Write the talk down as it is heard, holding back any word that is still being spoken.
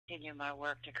continue my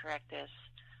work to correct this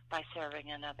by serving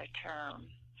another term.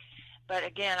 But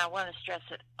again, I want to stress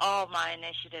that all my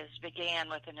initiatives began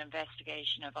with an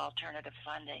investigation of alternative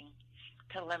funding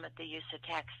to limit the use of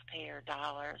taxpayer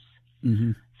dollars.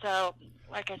 Mm-hmm. So,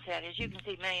 like I said, as you can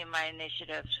see, many of my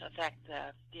initiatives affect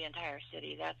the entire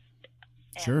city.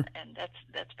 Sure. And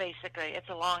that's basically, it's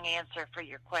a long answer for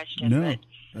your question. No,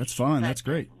 that's fine. That's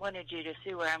great. I wanted you to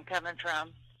see where I'm coming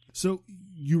from. So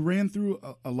you ran through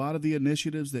a lot of the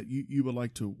initiatives that you would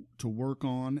like to work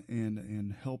on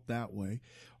and help that way.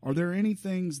 Are there any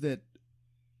things that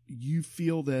you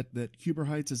feel that Huber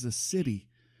Heights as a city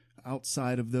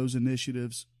outside of those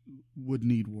initiatives would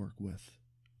need work with?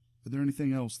 Are there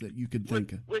anything else that you could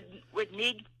think of? Would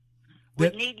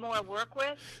need more work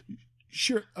with?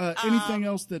 Sure. Anything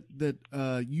else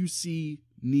that you see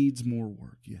needs more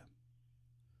work? Yeah.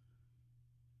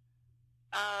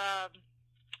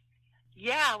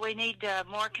 Yeah, we need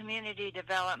more community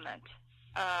development.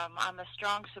 I'm a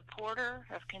strong supporter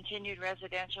of continued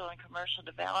residential and commercial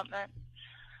development,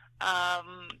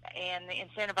 and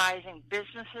incentivizing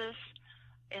businesses,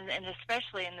 and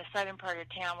especially in the southern part of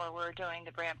town where we're doing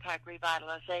the Brant Pike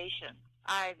revitalization.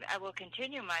 I will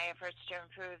continue my efforts to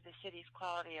improve the city's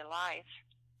quality of life.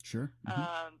 Sure.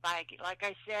 Mm-hmm. By, like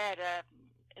I said,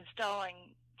 installing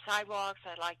sidewalks.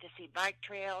 I'd like to see bike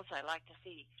trails. I'd like to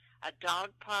see a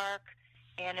dog park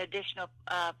and additional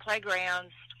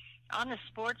playgrounds on the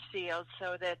sports field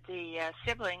so that the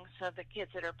siblings of the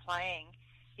kids that are playing,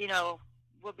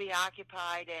 will be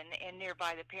occupied and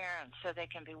nearby the parents so they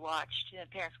can be watched. The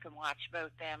parents can watch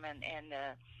both them and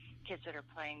the kids that are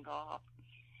playing golf.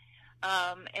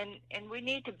 And we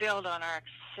need to build on our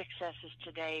successes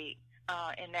today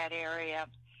in that area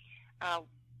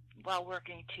while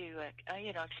working to,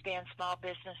 expand small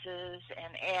businesses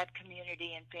and add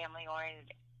community and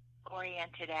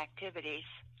family-oriented activities,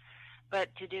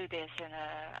 but to do this in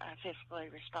a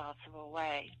fiscally responsible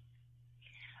way.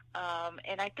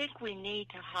 And I think we need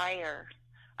to hire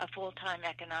a full-time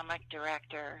economic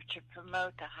director to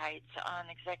promote the Heights on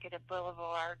Executive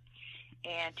Boulevard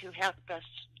and to help us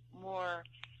more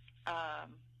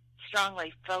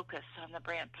strongly focus on the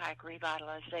Brant Pike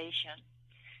revitalization.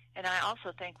 And I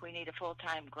also think we need a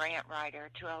full-time grant writer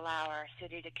to allow our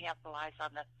city to capitalize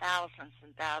on the thousands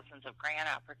and thousands of grant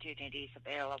opportunities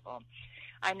available.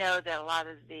 I know that a lot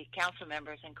of the council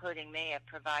members, including me, have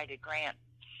provided grant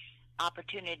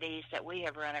opportunities that we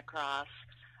have run across,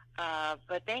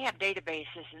 but they have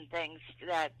databases and things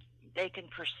that they can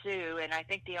pursue, and I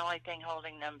think the only thing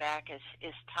holding them back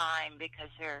is time because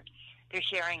they're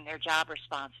sharing their job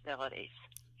responsibilities.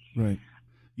 Right.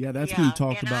 Yeah, that's been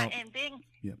talked about.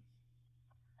 Yeah.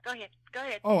 Go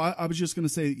ahead. Oh, I was just going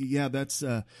to say, yeah,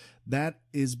 that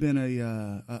has been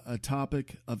a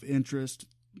topic of interest.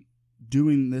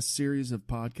 Doing this series of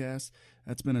podcasts,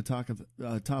 that's been a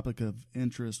topic of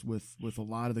interest with a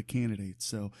lot of the candidates.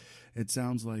 So it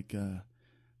sounds like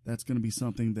that's going to be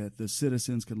something that the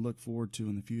citizens can look forward to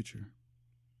in the future.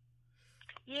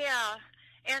 Yeah,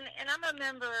 and I'm a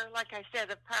member, like I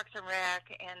said, of Parks and Rec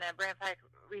and the Brant Pike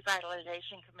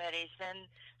Revitalization Committees, and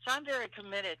so I'm very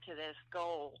committed to this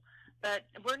goal. But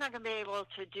we're not going to be able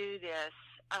to do this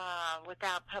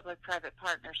without public-private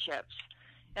partnerships.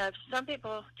 Some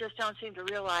people just don't seem to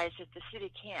realize that the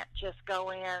city can't just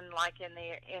go in like in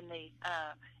the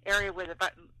area where the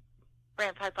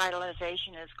Brant Pike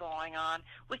revitalization is going on.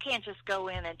 We can't just go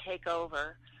in and take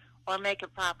over or make a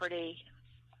property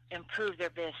improve their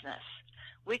business.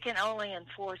 We can only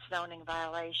enforce zoning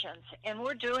violations, and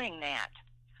we're doing that.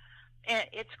 And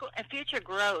future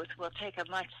growth will take a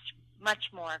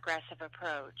much more aggressive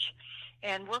approach.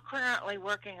 And we're currently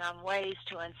working on ways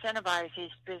to incentivize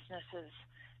these businesses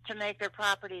to make their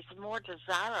properties more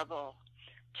desirable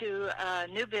to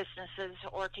new businesses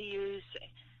or to use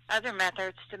other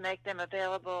methods to make them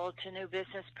available to new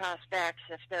business prospects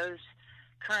if those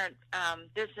current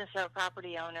business or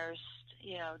property owners,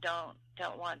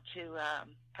 don't want to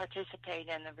participate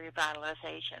in the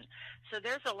revitalization. So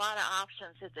there's a lot of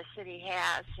options that the city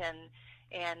has,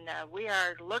 and we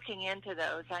are looking into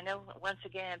those. I know, once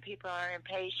again, people are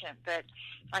impatient, but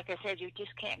like I said, you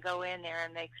just can't go in there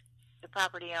and make the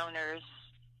property owners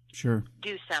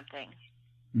do something.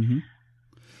 Mm-hmm.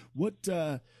 What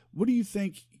do you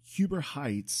think Huber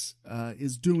Heights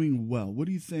is doing well? What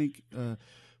do you think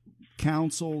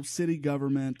council, city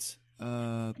government,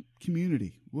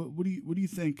 community? What do you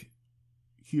think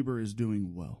Huber is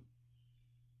doing well?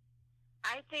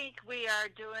 I think we are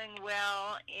doing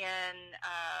well in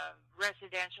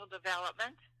residential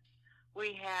development.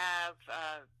 We have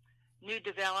new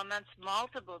developments,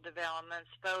 multiple developments,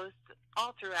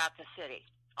 all throughout the city,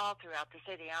 all throughout the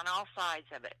city on all sides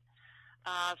of it.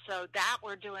 So that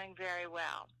we're doing very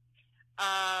well.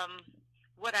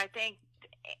 What I think,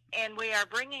 and we are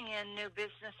bringing in new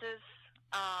businesses.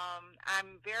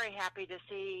 I'm very happy to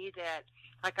see that,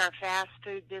 like, our fast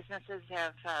food businesses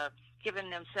have given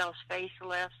themselves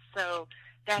facelifts. So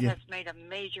that has made a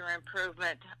major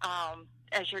improvement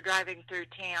as you're driving through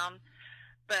town.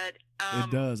 But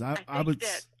it does.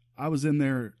 I was in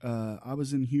there. I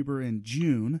was in Huber in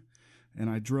June, and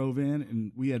I drove in,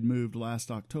 and we had moved last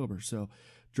October. So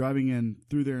driving in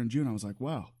through there in June, I was like,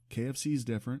 "Wow, KFC's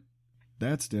different.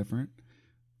 That's different.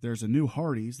 There's a new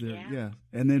Hardee's there, yeah.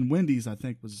 And then Wendy's, I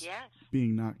think, was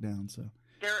being knocked down. So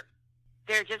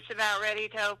they're just about ready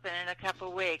to open in a couple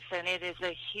of weeks, and it is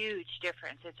a huge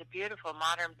difference. It's a beautiful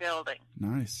modern building.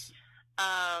 Nice.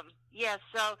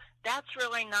 So that's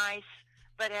really nice.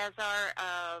 But as our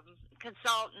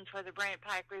consultant for the Brant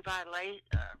Pike revitalization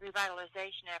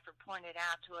effort pointed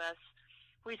out to us,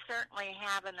 we certainly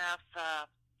have enough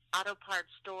auto parts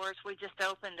stores. We just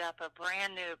opened up a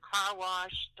brand new car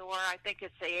wash store. I think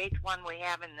it's the 8th one we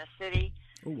have in the city.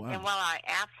 Oh, wow. And while I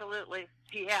absolutely,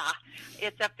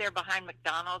 it's up there behind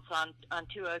McDonald's on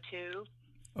 202.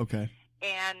 Okay.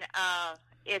 And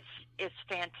it's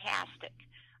fantastic.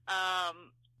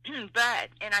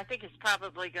 And I think it's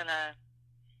probably going to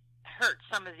hurt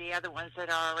some of the other ones that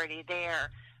are already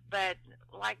there. But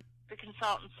like the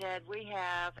consultant said, we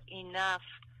have enough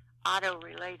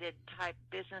auto-related type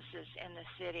businesses in the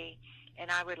city,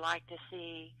 and I would like to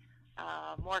see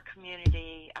more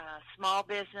community small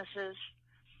businesses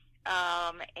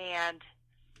and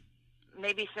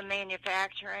maybe some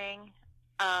manufacturing,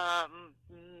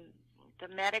 the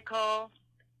medical.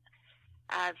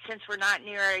 Since we're not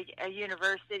near a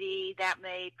university, that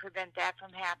may prevent that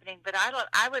from happening. But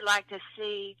I would like to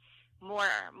see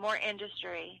more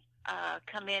industry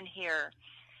come in here.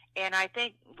 And I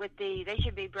think they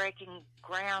should be breaking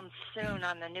ground soon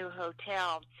on the new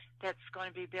hotel that's going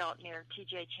to be built near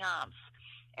T.J. Chomps.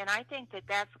 And I think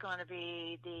that's going to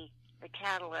be the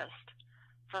catalyst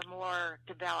for more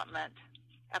development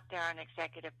up there on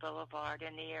Executive Boulevard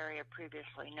in the area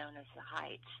previously known as the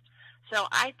Heights. So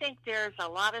I think there's a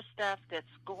lot of stuff that's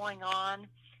going on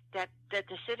that the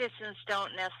citizens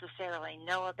don't necessarily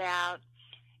know about.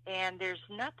 And there's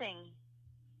nothing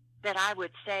that I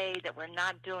would say that we're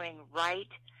not doing right.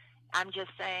 I'm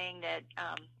just saying that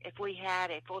if we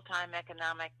had a full-time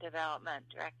economic development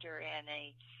director and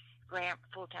a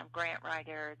full-time grant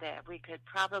writer, that we could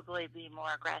probably be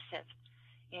more aggressive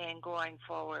in going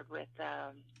forward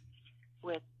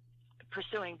with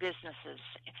pursuing businesses.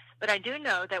 But I do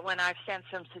know that when I've sent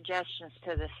some suggestions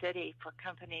to the city for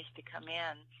companies to come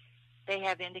in, they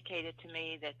have indicated to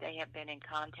me that they have been in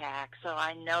contact. So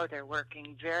I know they're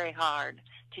working very hard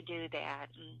to do that.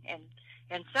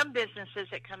 And some businesses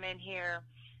that come in here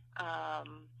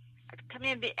come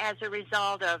in as a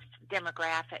result of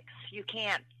demographics. You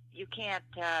can't.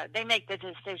 They make the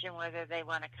decision whether they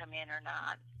want to come in or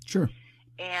not. Sure.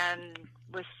 And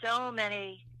with so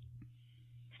many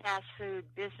fast food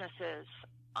businesses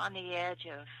on the edge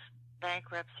of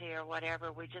bankruptcy or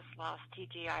whatever, we just lost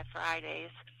TGI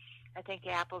Fridays. I think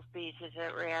Applebee's is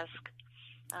at risk.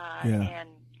 And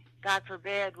God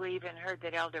forbid, we even heard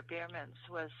that Elder Bierman's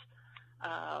was,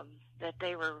 that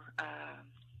they were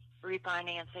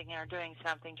refinancing or doing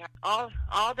something. All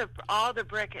the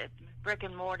brick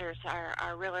and mortars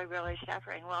are really, really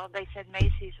suffering. Well, they said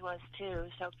Macy's was too.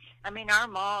 So, I mean, our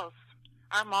malls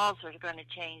are going to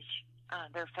change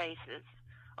their faces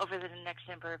over the next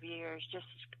number of years just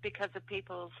because of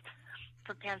people's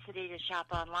propensity to shop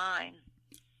online.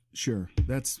 Sure,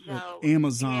 that's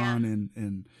Amazon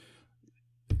and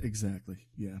exactly,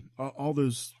 yeah. All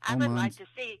those. I would like to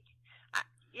see.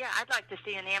 I'd like to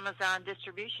see an Amazon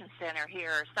distribution center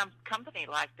here, or some company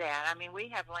like that. I mean, we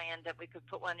have land that we could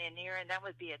put one in here, and that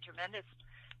would be a tremendous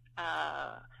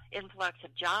influx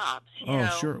of jobs.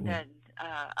 Sure, and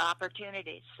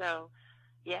opportunities. So,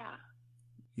 yeah.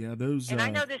 Yeah, those. And I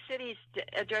know the city's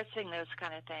addressing those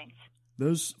kind of things.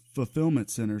 Those fulfillment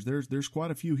centers. There's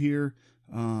quite a few here.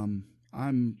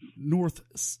 I'm north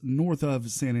of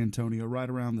San Antonio, right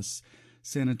around the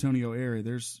San Antonio area.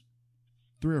 There's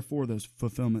 3 or 4 of those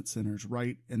fulfillment centers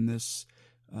right in this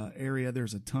area.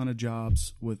 There's a ton of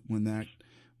jobs when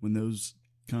those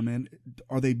come in.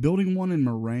 Are they building one in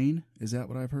Moraine? Is that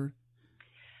what I've heard?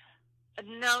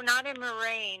 No, not in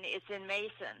Moraine. It's in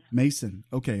Mason. Mason.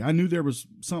 Okay, I knew there was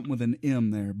something with an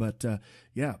M there, but they're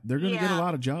going to get a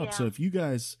lot of jobs. Yeah. So if you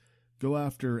guys go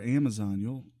after Amazon,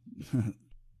 you'll.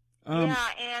 And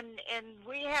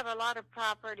we have a lot of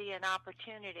property and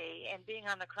opportunity, and being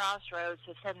on the crossroads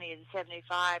of 70 and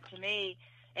 75, to me,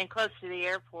 and close to the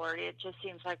airport, it just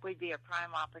seems like we'd be a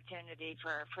prime opportunity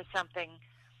for something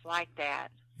like that.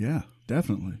 Yeah,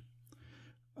 definitely.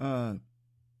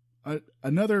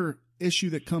 Another issue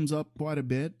that comes up quite a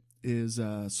bit is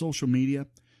social media,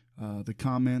 the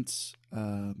comments,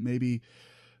 maybe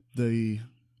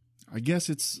I guess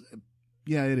it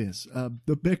is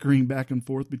the bickering back and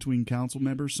forth between council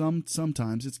members.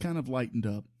 Sometimes it's kind of lightened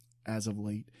up as of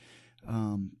late.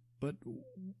 But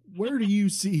where do you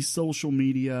see social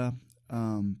media?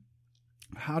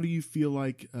 How do you feel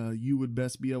like you would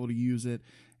best be able to use it?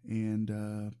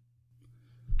 And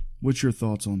what's your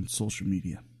thoughts on social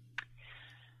media?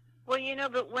 Well,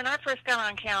 but when I first got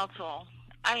on council,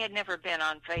 I had never been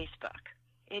on Facebook.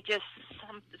 It just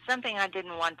something I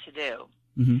didn't want to do.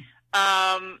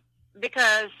 Mm-hmm.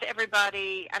 Because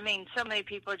everybody, so many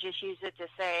people just use it to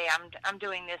say, I'm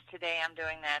doing this today, I'm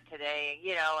doing that today,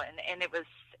 and it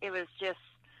was just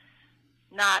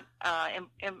not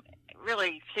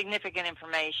really significant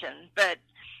information. But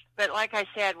like I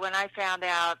said, when I found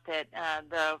out that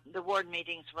the ward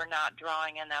meetings were not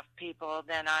drawing enough people,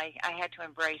 then I had to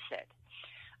embrace it.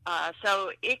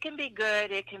 So it can be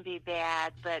good, it can be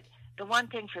bad, but the one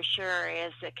thing for sure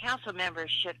is that council members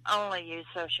should only use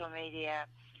social media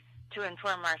to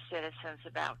inform our citizens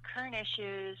about current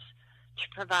issues, to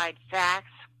provide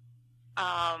facts,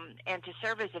 and to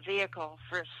serve as a vehicle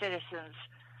for citizens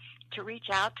to reach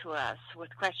out to us with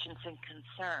questions and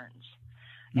concerns.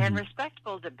 Mm-hmm. And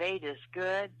respectable debate is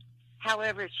good.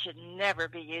 However, it should never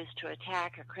be used to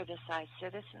attack or criticize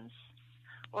citizens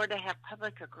or to have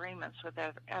public agreements with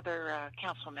other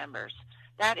council members.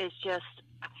 That is just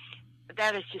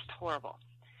horrible.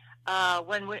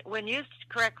 When used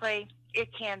correctly, it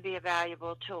can be a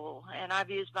valuable tool. And I've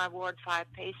used my Ward 5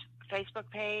 Facebook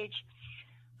page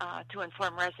to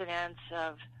inform residents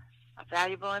of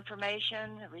valuable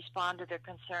information, respond to their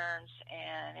concerns,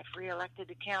 and if reelected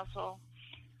to council,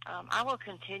 I will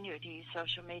continue to use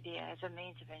social media as a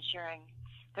means of ensuring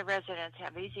the residents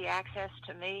have easy access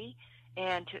to me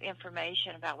and to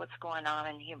information about what's going on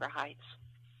in Huber Heights.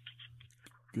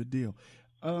 Good deal.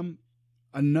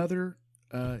 Another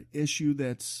issue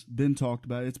that's been talked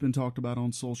about, it's been talked about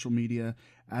on social media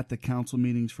at the council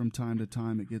meetings from time to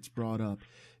time, it gets brought up,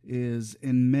 is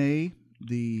in May,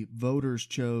 the voters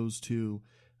chose to,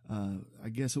 I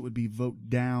guess it would be vote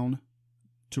down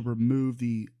to remove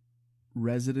the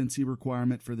residency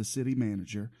requirement for the city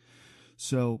manager.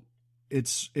 So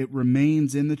it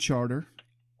remains in the charter.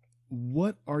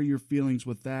 What are your feelings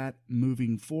with that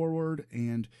moving forward?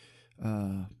 And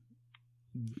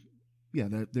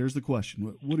there's the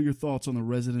question. What are your thoughts on the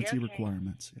residency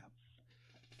requirements?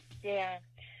 Yeah.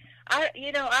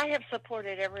 I have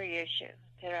supported every issue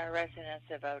that our residents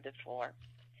have voted for.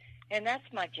 And that's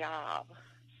my job,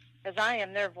 as I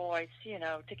am their voice,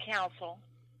 to council,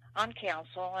 on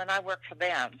council, and I work for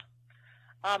them.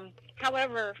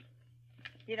 However,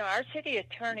 our city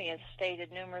attorney has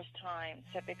stated numerous times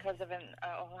that because of an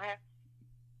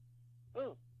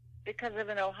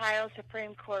Ohio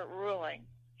Supreme Court ruling,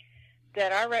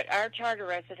 that our charter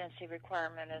residency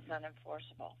requirement is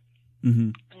unenforceable.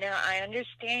 Mm-hmm. Now, I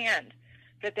understand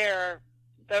that there are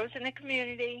those in the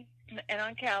community and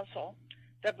on council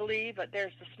that believe that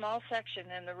there's a small section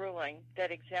in the ruling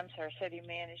that exempts our city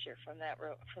manager from that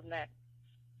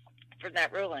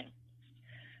ruling.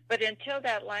 But until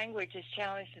that language is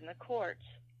challenged in the courts,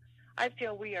 I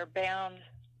feel we are bound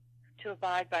to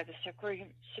abide by the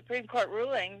Supreme Court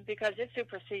ruling because it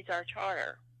supersedes our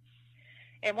charter.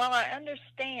 And while I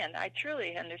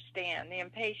truly understand the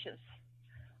impatience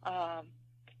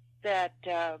that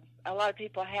a lot of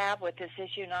people have with this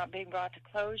issue not being brought to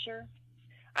closure,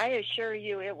 I assure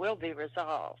you it will be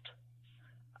resolved.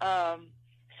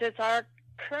 Since our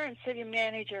current city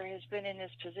manager has been in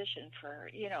this position for,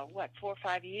 4 or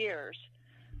 5 years,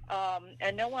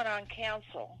 and no one on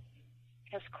council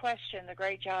has questioned the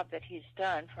great job that he's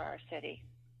done for our city,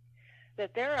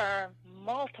 that there are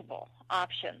multiple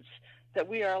options that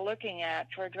we are looking at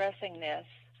for addressing this,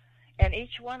 and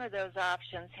each one of those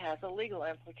options has a legal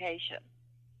implication.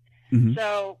 Mm-hmm.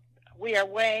 So we are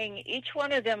weighing each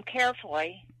one of them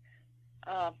carefully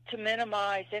to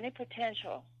minimize any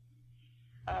potential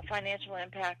financial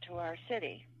impact to our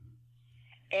city.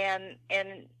 And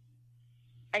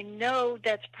I know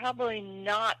that's probably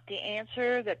not the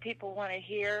answer that people want to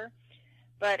hear,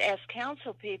 but as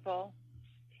council people,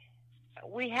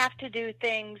 we have to do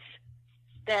things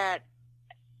that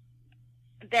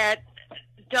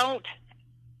don't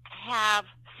have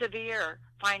severe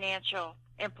financial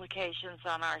implications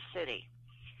on our city.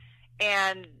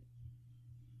 And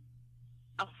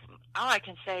all I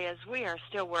can say is we are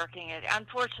still working it.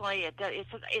 Unfortunately,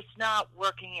 it's not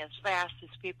working as fast as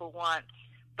people want,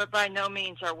 but by no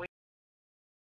means are we